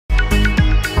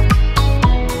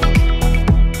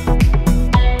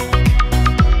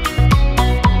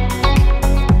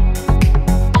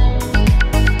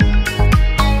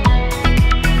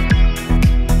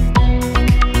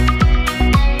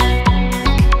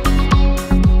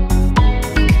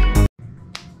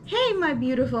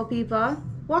beautiful people,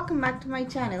 welcome back to my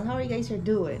channel. How are you guys are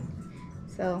doing?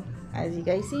 So as you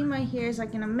guys see, my hair is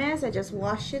like in a mess. I just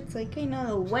washed it, so it kind of a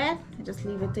little wet. I just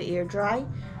leave it to air dry.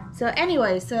 So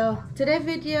anyway, so today's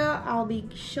video I'll be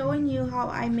showing you how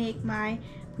I make my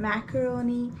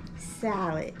macaroni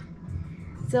salad.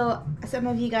 So some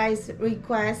of you guys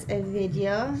request a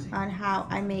video on how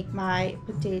I make my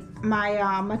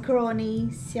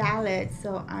macaroni salad,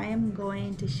 so I am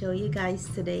going to show you guys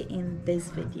today in this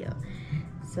video.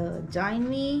 So join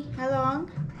me along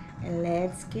and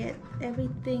let's get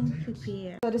everything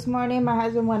prepared. So this morning my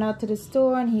husband went out to the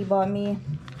store and he bought me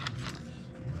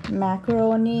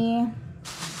macaroni,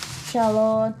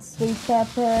 shallots, sweet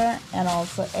pepper, and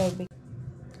also egg.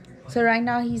 So right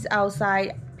now he's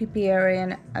outside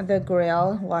preparing the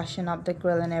grill, washing up the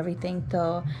grill and everything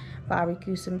to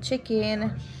barbecue some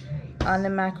chicken on the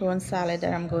macaroni salad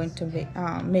that I'm going to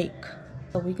make.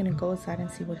 So we're gonna go outside and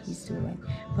see what he's doing.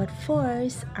 But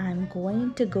first, I'm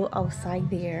going to go outside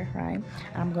there, right?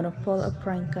 I'm gonna pull a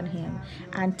prank on him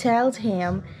and tell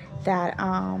him that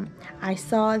I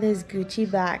saw this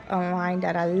Gucci bag online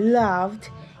that I loved,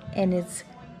 and it's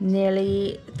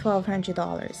nearly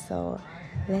 $1,200. So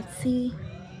let's see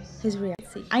his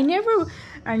reaction. I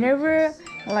never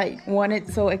like wanted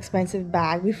so expensive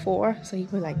bag before, so he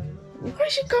was like,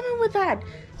 where's she coming with that?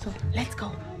 So let's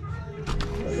go.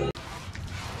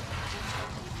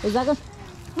 Is that good?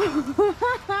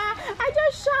 I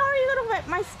just showered. You're gonna wet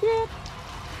my skin.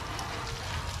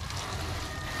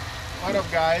 What up,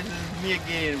 guys? This is me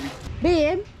again.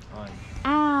 Babe, Hi.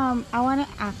 I wanna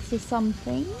ask you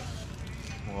something.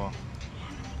 What?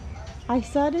 I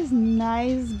saw this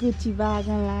nice Gucci bag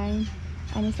online,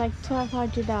 and it's like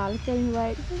 $1,200. Can you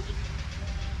write it?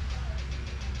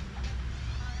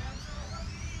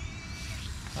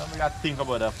 I gotta think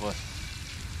about that first.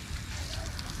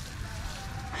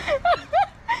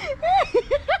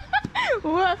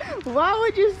 Why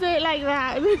would you say it like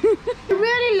that? I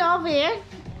really love it.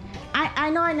 I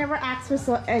know I never asked for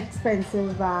so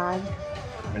expensive bag.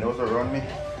 My nose will run me.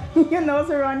 Your nose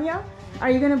will run you? Are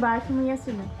you gonna buy it for me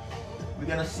yesterday? We're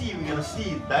gonna see.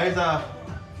 That is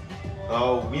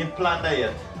we ain't planned that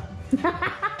yet.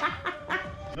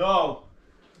 No.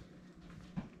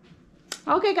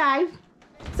 Okay, guys.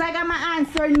 So I got my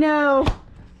answer, no.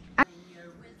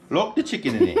 Lock the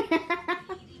chicken in it.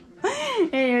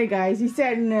 Anyway, guys, he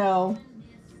said no.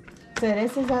 So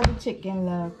this is how the chicken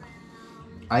look.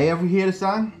 I ever hear the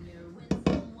song?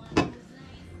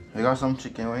 I got some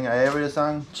chicken wing. I ever hear the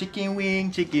song? Chicken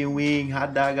wing,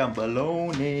 hot dog and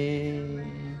bologna.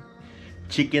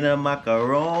 Chicken and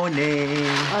macaroni.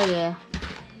 Oh yeah,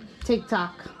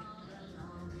 TikTok.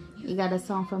 You got a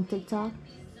song from TikTok?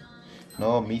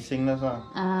 No, me sing the song.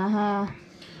 Uh-huh.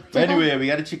 But anyway, we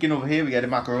got the chicken over here. We got the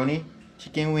macaroni.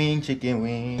 Chicken wing.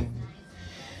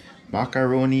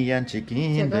 Macaroni and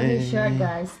chicken. Check out his shirt,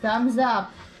 guys. Thumbs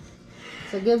up.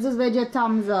 So give this video a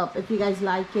thumbs up if you guys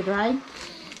like it, right?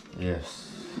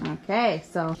 Yes. Okay,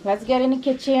 so let's get in the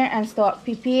kitchen and start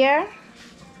prepare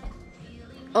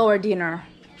our dinner.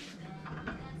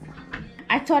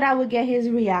 I thought I would get his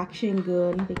reaction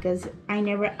good because I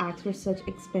never asked for such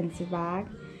expensive bag.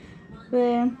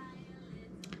 But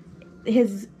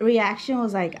his reaction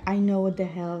was like, I know what the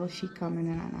hell she coming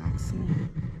in and asked me.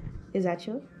 Is that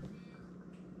true?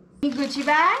 Gucci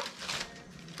bag?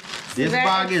 This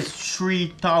bag is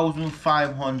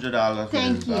 $3,500.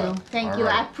 Thank you. Thank you.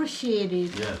 I appreciate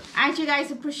it. Yes. Aren't you guys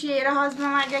appreciate a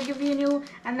husband like that giving you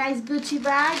a nice Gucci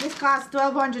bag? This costs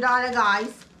 $1,200,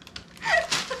 guys.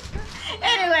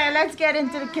 Anyway, let's get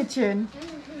into the kitchen.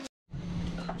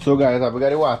 So guys, we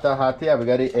got the water hot here, we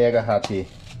got the egg hot here.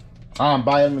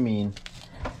 Boil me mean.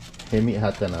 Hey, meat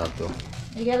hot and hot though.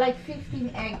 You get like 15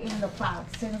 eggs in the pot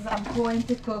since I'm going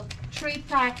to cook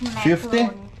 3-pack macaroni. 50?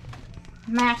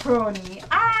 Macaroni.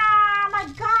 Ah, my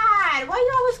God. Why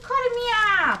you always cutting me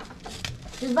up?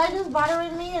 This bag is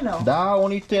bothering me, you know. That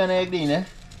only 10 eggs in eh?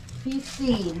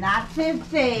 50, not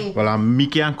 50. Well, I'm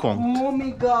Mickey and count. Oh my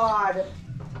God.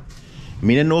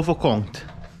 Me don't know for count.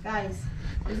 Guys,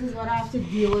 this is what I have to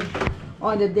deal with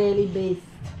on a daily basis.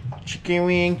 Chicken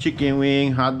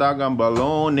wing, hot dog and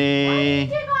bologna. Why did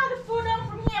you take all the food out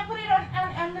from here and put it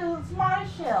on the smaller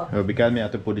shelf? Oh, because me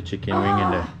have to put the chicken wing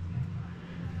in there.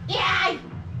 Yeah!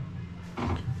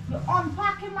 You're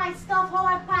unpacking my stuff how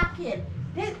I pack it.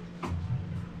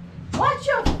 Watch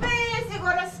your face, you're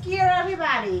gonna scare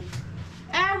everybody.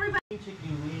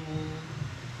 Chicken wing.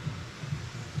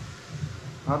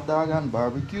 Hot dog and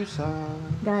barbecue sauce.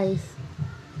 Guys,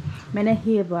 I'm not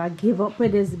here, but I give up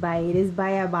with this buy. This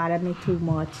buy bothered me too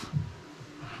much.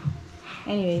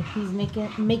 Anyway, he's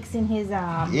mixing his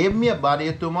Give me a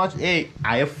body too much. Hey,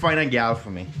 I find a gal for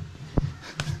me.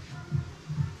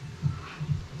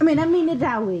 I mean it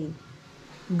that way.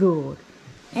 Good.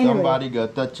 Anyway. Somebody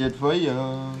got touch it for you.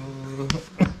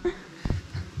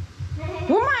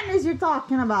 What man is you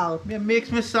talking about? It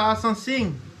makes me sauce and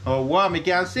sing. Or what? Me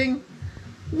can't sing?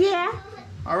 Yeah.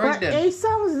 Alright but then. A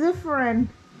song's different.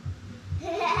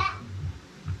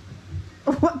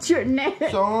 What's your name?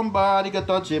 Somebody got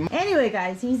touch him. Anyway,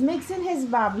 guys, he's mixing his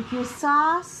barbecue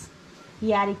sauce.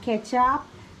 He added ketchup.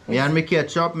 Me and me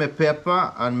ketchup, me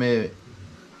pepper, and me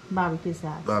barbecue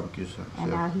sauce. barbecue sauce.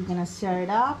 And Yeah. now he's gonna stir it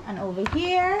up. And over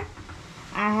here,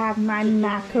 I have my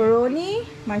macaroni.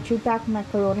 My 3-pack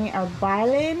macaroni are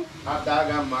boiling. Hot dog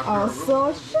and macaroni.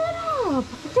 Also, shut up.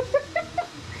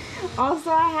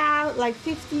 Also, I have like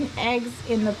 15 eggs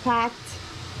in the pot,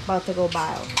 about to go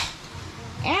boil.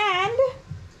 And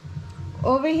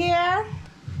over here,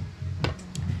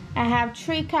 I have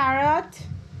 3 carrots,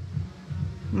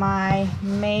 my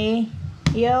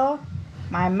mayo,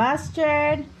 my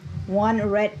mustard, 1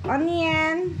 red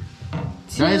onion,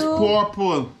 2 That is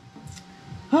purple.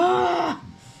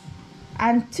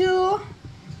 and 2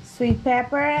 sweet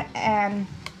pepper and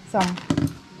some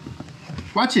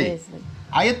Watch it. parsley.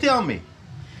 Are you tell me?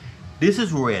 This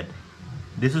is red.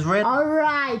 This is red. All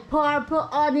right, purple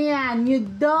onion, you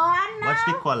done now? Watch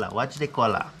the color. Watch the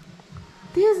color.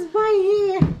 This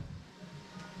right here.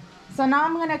 So now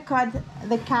I'm gonna cut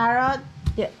the carrot,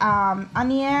 the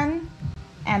onion,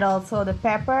 and also the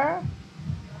pepper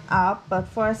up. But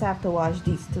first I have to wash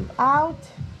these 2 out,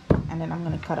 and then I'm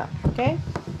gonna cut up. Okay.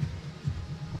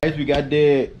 Guys, we got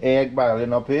the egg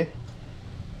boiling up here.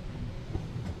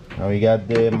 Now we got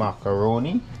the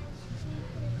macaroni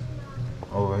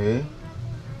over here.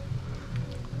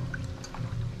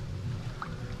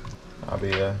 I'll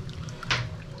be a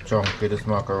chunk of this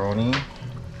macaroni.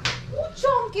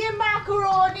 Chunky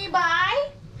macaroni, bye.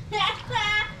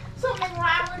 Something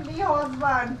wrong with the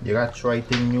husband. You got to try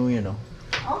thing new, you know.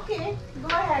 Okay, go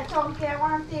ahead, chunky. I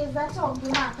want to taste that chunky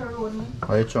macaroni.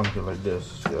 How you chunk it like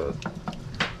this? Yeah.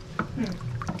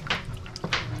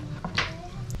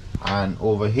 And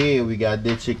over here we got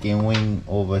the chicken wing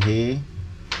over here.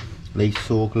 Like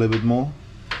soak a little bit more.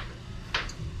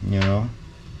 You know.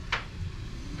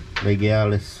 Like get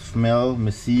all the smell.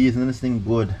 Me season this thing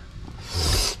good.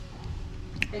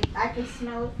 I can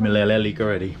smell it. Me leak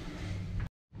already.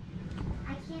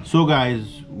 So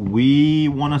guys, we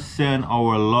wanna send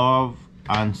our love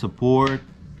and support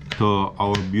to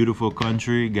our beautiful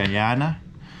country, Guyana,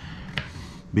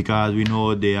 because we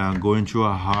know they are going through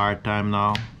a hard time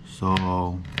now.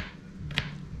 So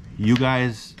you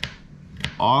guys,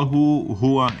 all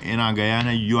who are in our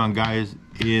Guyana, you and guys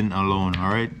in alone, all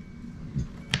right?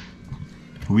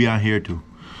 We are here too.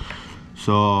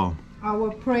 So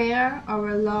Our prayer,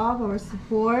 our love, our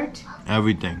support,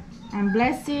 everything. and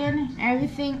blessing,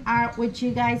 everything are with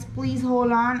you guys. Please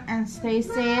hold on and stay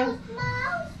safe.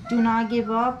 Do not give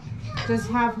up. Just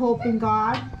have hope in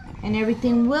God, and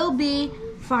everything will be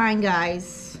fine,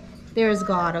 guys. There's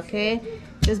God, okay?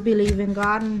 Just believe in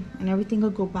God, and everything will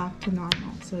go back to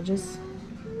normal. So just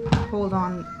hold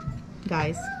on,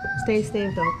 guys. Stay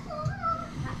safe, though.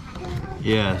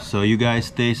 Yeah, so you guys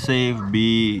stay safe.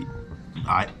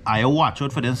 I watch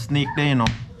out for them snake there, you know.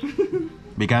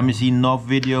 Because I see enough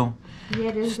video.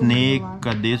 Yeah, there's Snake,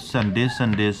 gonna be a lot. this and this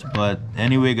and this. But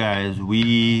anyway guys,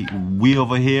 we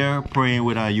over here praying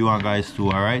with you and guys too,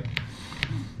 alright?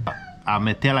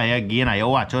 I'ma tell you again, I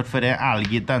watch out for the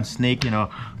alligator and snake, you know.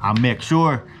 I make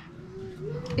sure.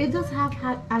 It does have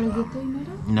alligator, you know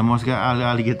that? You must get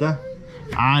alligator.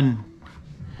 And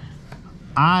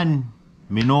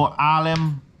me know all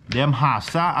them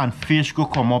hassa and fish go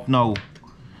come up now.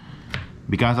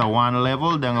 Because at one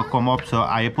level, they're gonna come up. So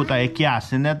I put a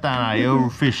cast in it and I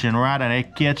fishing rod and I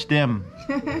catch them.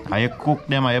 I cook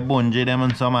them, I bungee them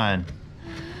and so man.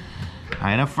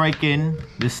 I ain't freaking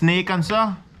the snake and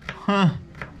so. Huh.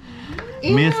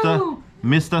 Ew.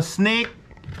 Mr. Snake,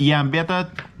 you better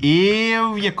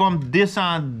if you come this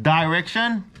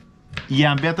direction,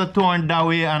 you better turn that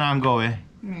way and go away.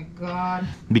 Oh my God.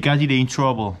 Because you're in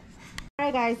trouble.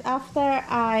 Alright guys, after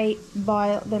I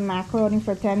boil the macaroni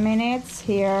for 10 minutes,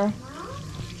 here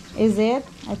is it.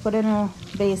 I put it in a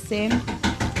basin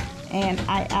and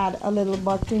I add a little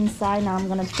butter inside. Now I'm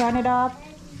gonna turn it up.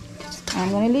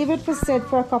 I'm gonna leave it to sit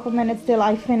for a couple minutes till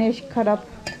I finish cut up.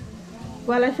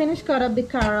 Well, I finish cut up the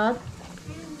carrot,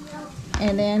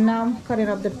 and then I'm cutting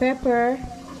up the pepper,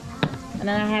 and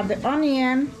then I have the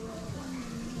onion,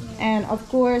 and of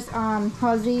course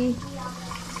Huzzy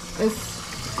is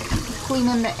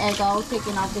cleaning the egg out,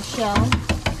 taking out the shell.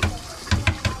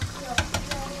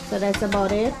 So that's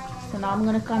about it. So now I'm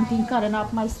gonna continue cutting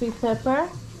up my sweet pepper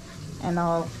and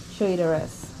I'll show you the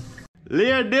rest.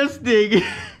 Lear this thing.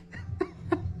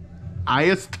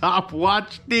 I stop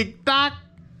watch TikTok.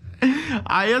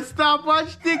 I stop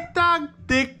watch TikTok.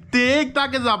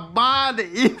 TikTok is a bad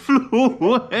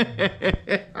influence.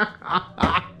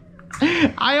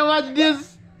 I watch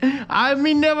this. I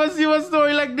mean never see a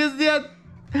story like this yet.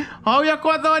 How you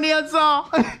cut onion so?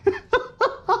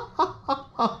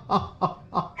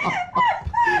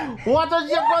 What was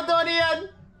your cut onion?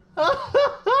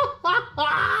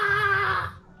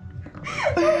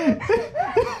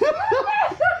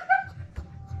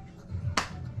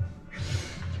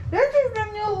 This is the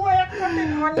new way of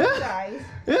cutting onions, guys.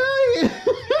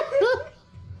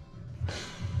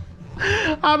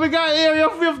 I got Area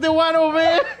 51 over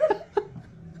here.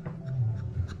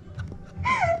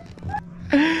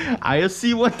 I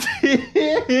see what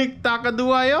TikTok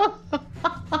do I?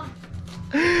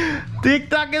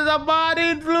 TikTok is a bad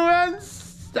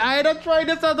influence. I don't try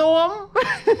this at home.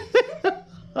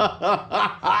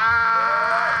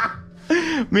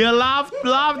 Me a laugh,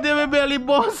 there my belly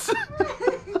boss.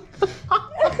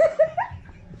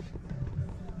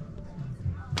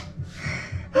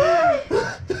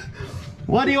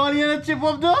 What do you want to chip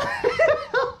up though?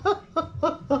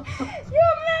 You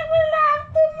make me laugh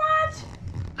too much.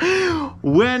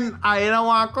 When I don't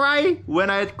want to cry, when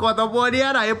I cut up on the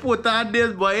I put on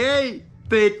this, but hey,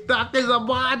 TikTok is a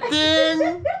bad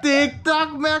thing.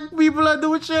 TikTok make people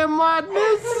do shit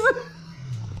madness.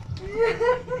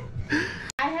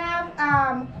 I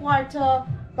have quarter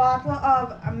bottle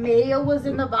of mayo was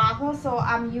in the bottle, so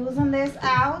I'm using this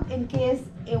out in case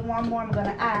in one more I'm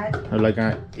gonna add. Like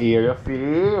an area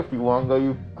fee if you want to go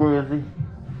you crazy.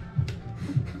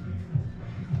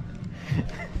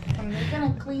 I'm just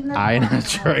gonna clean the I not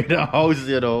try the house,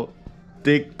 you know.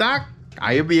 TikTok,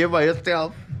 I be here by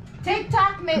yourself.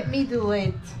 TikTok made me do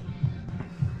it.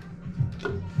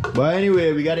 But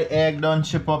anyway, we got the egg done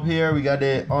chip up here. We got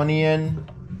the onion,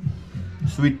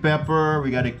 sweet pepper,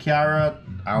 we got the carrot,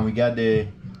 and we got the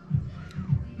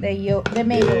mayo. The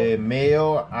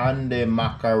mayo and the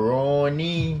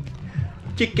macaroni.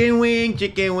 Chicken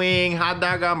wing, hot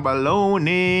dog and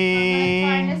bologna.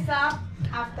 I'm gonna turn this up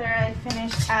after I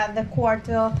finish the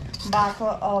quarter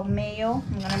bottle of mayo.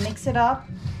 I'm gonna mix it up.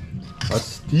 A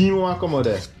steam want come out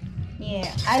there.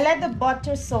 Yeah, I let the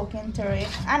butter soak into it.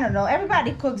 I don't know,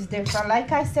 everybody cooks different.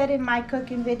 Like I said in my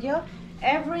cooking video,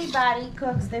 everybody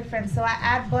cooks different. So I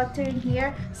add butter in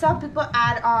here. Some people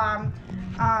add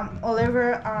olive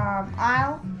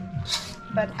oil,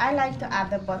 but I like to add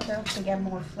the butter to get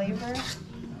more flavor.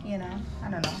 You know,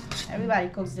 I don't know. Everybody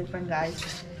cooks different,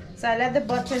 guys. So I let the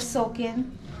butter soak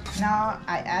in. Now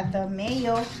I add the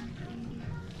mayo.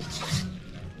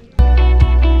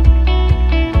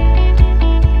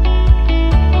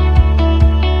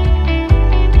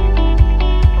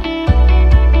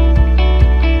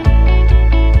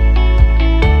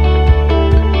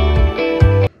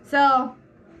 So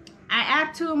I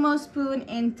add 2 more spoons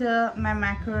into my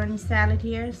macaroni salad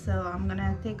here. So I'm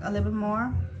gonna take a little bit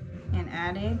more and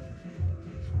add it.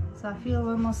 So I feel a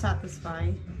little more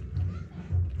satisfied.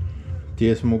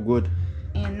 Tastes more good.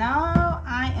 And now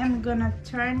I am gonna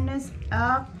turn this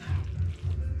up.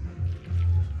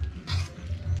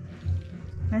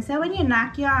 I said when you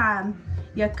knock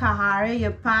your kahari,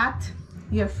 your pot,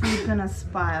 your food gonna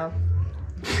spoil.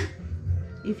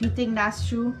 If you think that's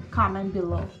true, comment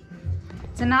below.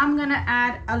 So now I'm gonna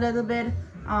add a little bit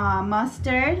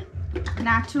mustard,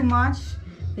 not too much,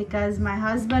 because my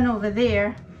husband over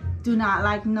there do not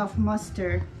like enough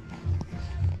mustard.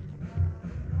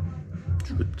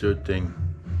 Good thing.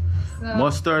 So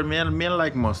Mustard, me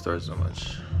like mustard so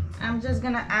much. I'm just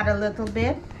gonna add a little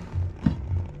bit,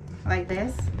 like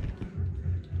this.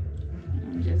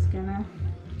 I'm just gonna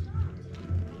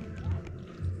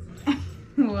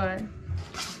what?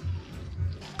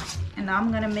 And now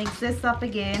I'm gonna mix this up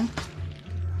again.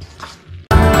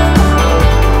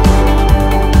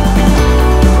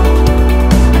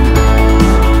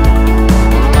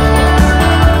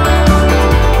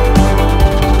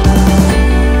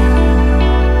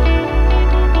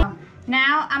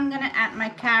 Now I'm gonna add my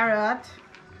carrot.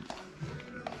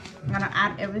 I'm gonna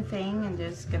add everything and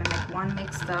just gonna make one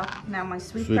mixed up. Now my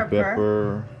sweet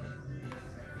pepper.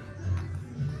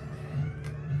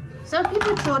 Some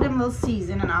people throw them little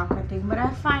season and all cutting, but I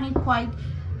find it quite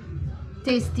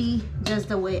tasty just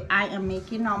the way I am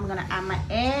making. Now I'm gonna add my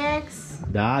eggs.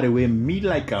 That the way me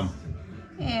like them.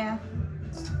 Yeah.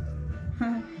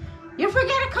 You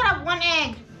forget to cut up 1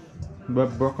 egg.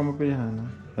 But bro, come up in your hand.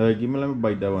 Give me, let me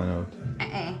bite that one out.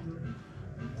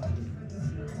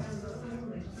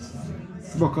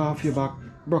 Broke off your back.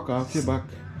 Broke off your back.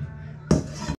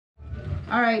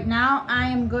 All right, now I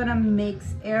am gonna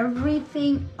mix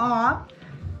everything up.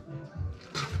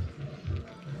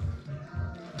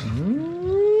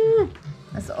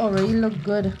 That's already look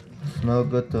good. Smell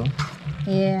good too.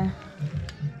 Yeah.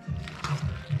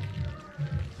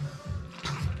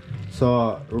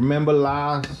 So remember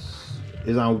last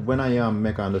is on when I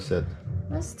make on the set.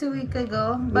 That's 2 weeks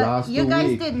ago. But Last you 2 guys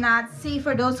weeks. did not see.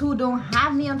 For those who don't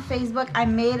have me on Facebook, I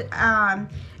made a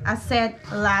set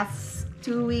last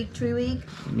 2 week, 3 week,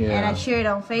 Yeah. and I shared it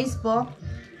on Facebook.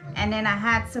 And then I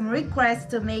had some requests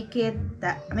to make a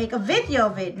video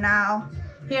of it. Now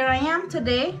here I am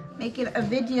today making a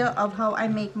video of how I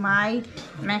make my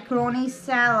macaroni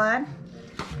salad.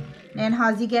 Then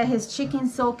How's he get his chicken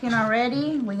soaking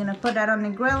already. We're gonna put that on the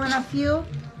grill in a few.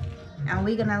 And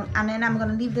then I'm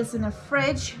gonna leave this in the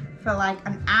fridge for like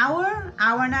an hour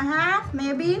and a half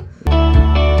maybe.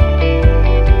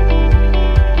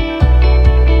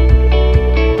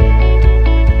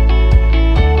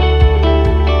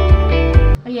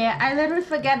 Yeah, I literally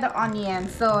forget the onion,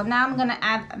 so now I'm gonna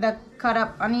add the cut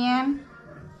up onion.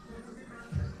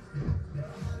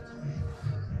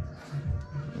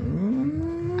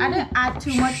 I didn't add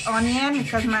too much onion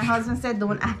because my husband said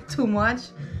don't add too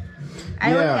much.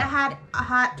 I already had a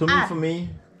hot. To me,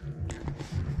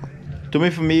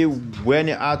 for me, when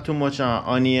you add too much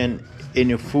onion in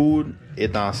your food,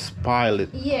 it don't spoil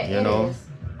it. Yeah, you know, is.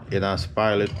 It don't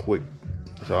spoil it quick.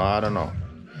 So I don't know.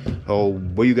 So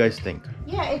what you guys think?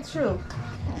 Yeah, it's true.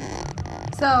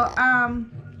 So I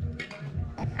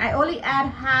only add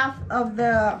half of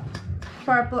the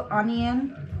purple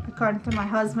onion. According to my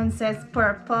husband, says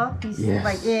purple. He's Yes.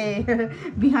 like, yeah,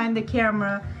 behind the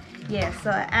camera. Yeah,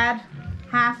 so I add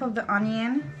half of the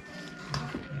onion.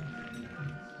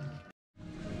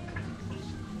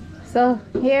 So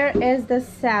here is the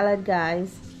salad,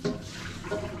 guys.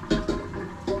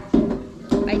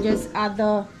 I just add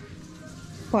the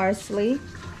parsley,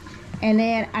 and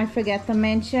then I forget to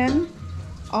mention,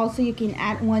 also you can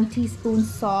add 1 teaspoon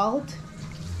salt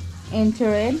into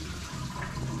it.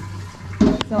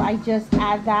 So I just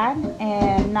add that,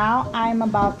 and now I'm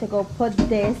about to go put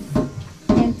this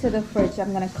into the fridge.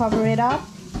 I'm gonna cover it up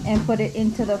and put it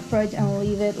into the fridge and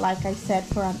leave it, like I said,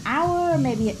 for an hour,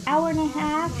 maybe an hour and a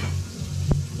half.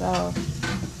 So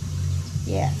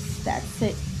yes, that's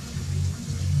it.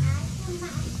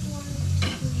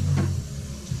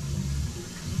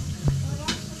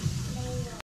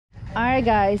 Alright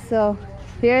guys, so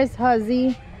here's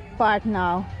Huzzy part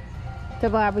now to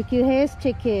barbecue his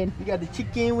chicken. You got the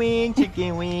chicken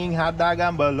wing, hot dog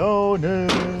and bologna.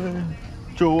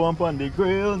 Throw 'em on the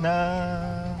grill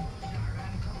now.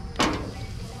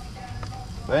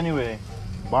 So anyway,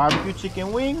 barbecue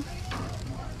chicken wing.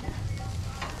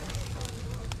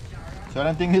 So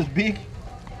that thing is big.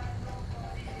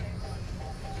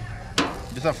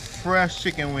 Just a fresh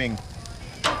chicken wing.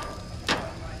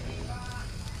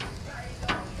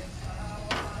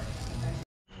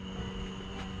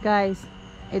 Guys,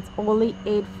 it's only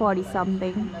 8:40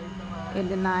 something in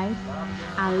the night,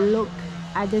 and look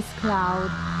at this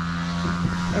cloud.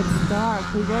 It's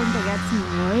dark. We're going to get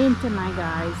some rain tonight,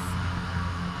 guys.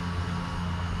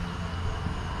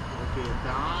 Okay,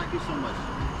 thank you so much.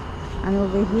 And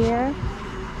over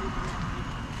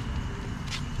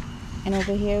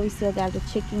here we still got the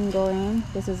chicken going.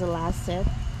 This is the last set,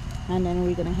 and then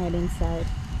we're gonna head inside.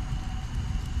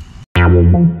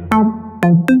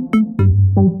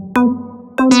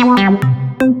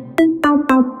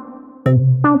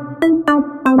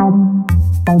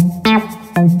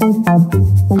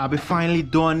 I'll be finally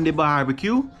done the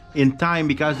barbecue in time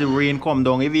because the rain come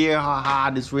down. If you hear how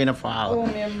hard this rain fall, Oh,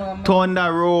 my mama.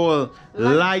 thunder roll,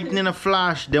 lightning a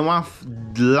flash. They want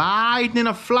lightning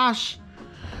a flash.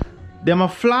 Them a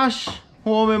flash.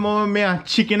 Oh my mama, me a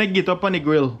chicken a get up on the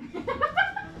grill.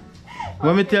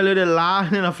 Let me tell you the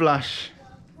lightning a flash.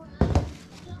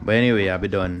 But anyway, I'll be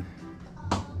done.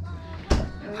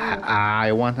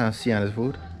 I want to see on this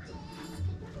food.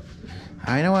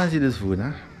 I don't want to see this food,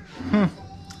 huh?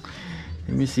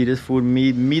 Let me see this food.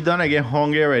 Me done I get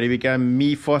hungry already because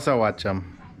me first I watch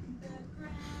them.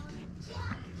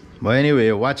 But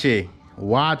anyway, watch it.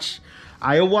 Watch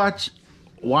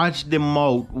the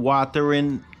mouth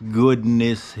watering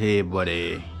goodness here,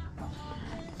 buddy.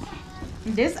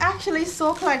 This actually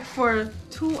soaked like for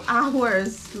 2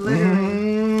 hours,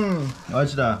 literally.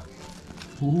 Watch that.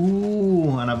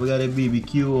 Ooh, and I've got a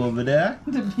BBQ over there.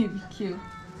 The BBQ.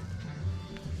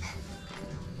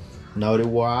 Now the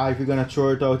wife, you're gonna throw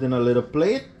it out in a little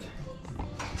plate.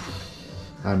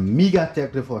 And me got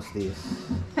take the first taste.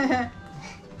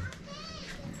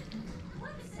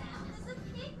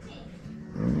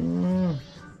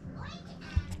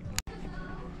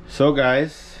 So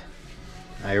guys,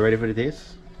 are you ready for the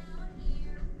taste?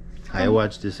 I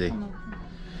watch this, eh?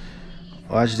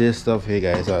 Watch this stuff here,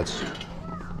 guys. Watch.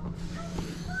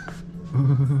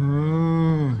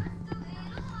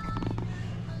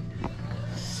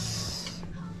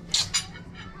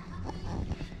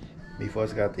 Before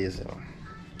it's got this.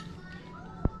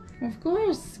 Of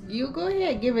course, you go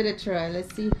ahead, give it a try.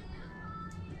 Let's see.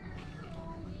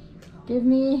 Give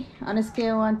me on a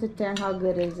scale 1 to 10 how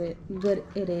good is it? Good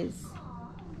it is.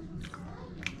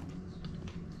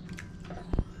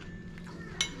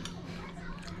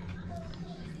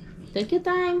 Take your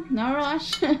time, no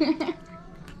rush. You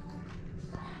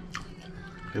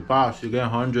pass, you get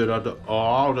 100 out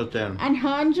of 10.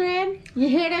 100? You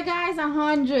hear that, guys?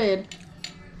 100.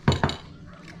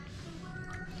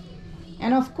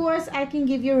 And of course, I can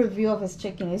give you a review of his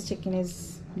chicken. His chicken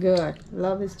is good.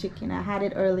 Love his chicken. I had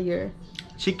it earlier.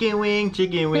 Chicken wing,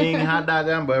 hot dog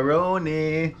and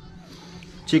baroni.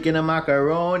 Chicken and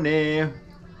macaroni.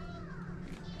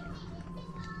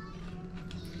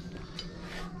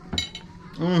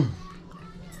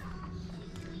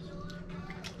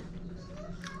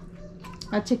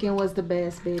 Our chicken was the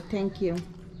best, babe. Thank you.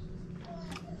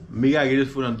 Me, I give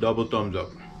this food a double thumbs up.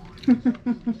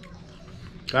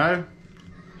 Okay?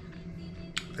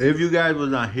 If you guys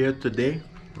was not here today,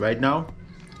 right now,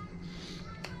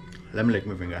 let me lick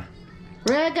my finger.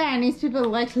 Real Guyanese people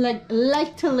like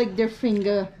to lick their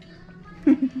finger.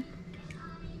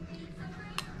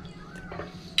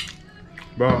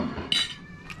 Bro,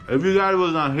 if you guys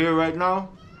was not here right now,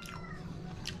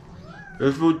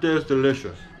 this food tastes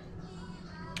delicious.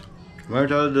 When I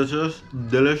tell you this is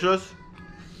delicious,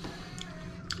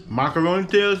 macaroni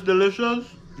tastes delicious,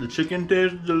 the chicken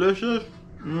tastes delicious.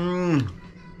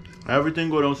 Everything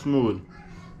go down smooth.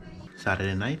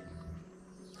 Saturday night,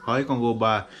 how you can go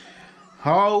bad?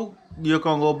 How you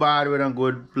can go bad with a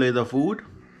good plate of food?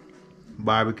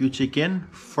 Barbecue chicken,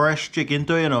 fresh chicken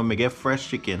too, you know, me get fresh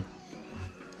chicken.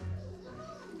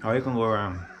 How you can go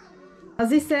wrong?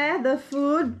 As he said, the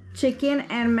food, chicken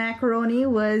and macaroni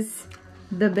was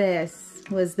the best.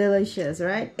 Was delicious,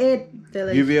 right?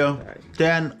 Delicious. Give you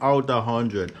 10 out of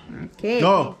 100. Okay.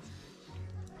 No.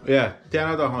 Yeah, 10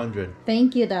 out of 100.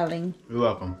 Thank you, darling. You're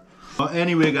welcome. But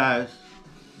anyway, guys,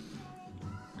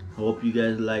 hope you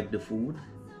guys like the food,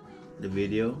 the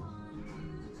video.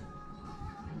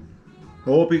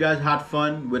 Hope you guys had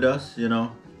fun with us, you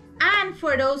know. And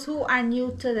for those who are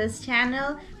new to this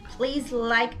channel, please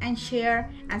like and share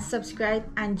and subscribe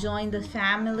and join the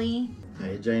family.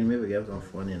 Hey, join me, we get some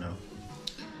fun, you know.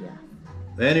 Yeah.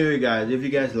 But anyway, guys, if you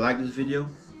guys like this video,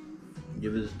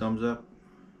 give it a thumbs up.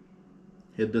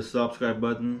 Hit the subscribe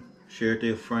button. Share to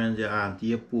your friends, your auntie,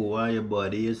 your poor, your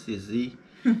buddy, your sissy,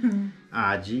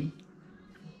 Aji,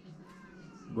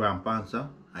 grandpa, so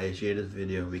I share this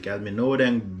video because me know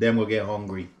them will get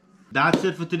hungry. That's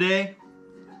it for today.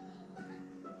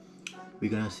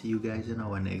 We're gonna see you guys in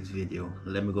our next video.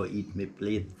 Let me go eat my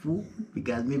plate food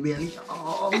because my belly's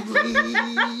hungry.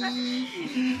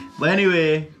 But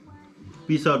anyway,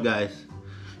 peace out, guys.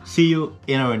 See you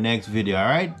in our next video. All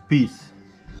right, peace.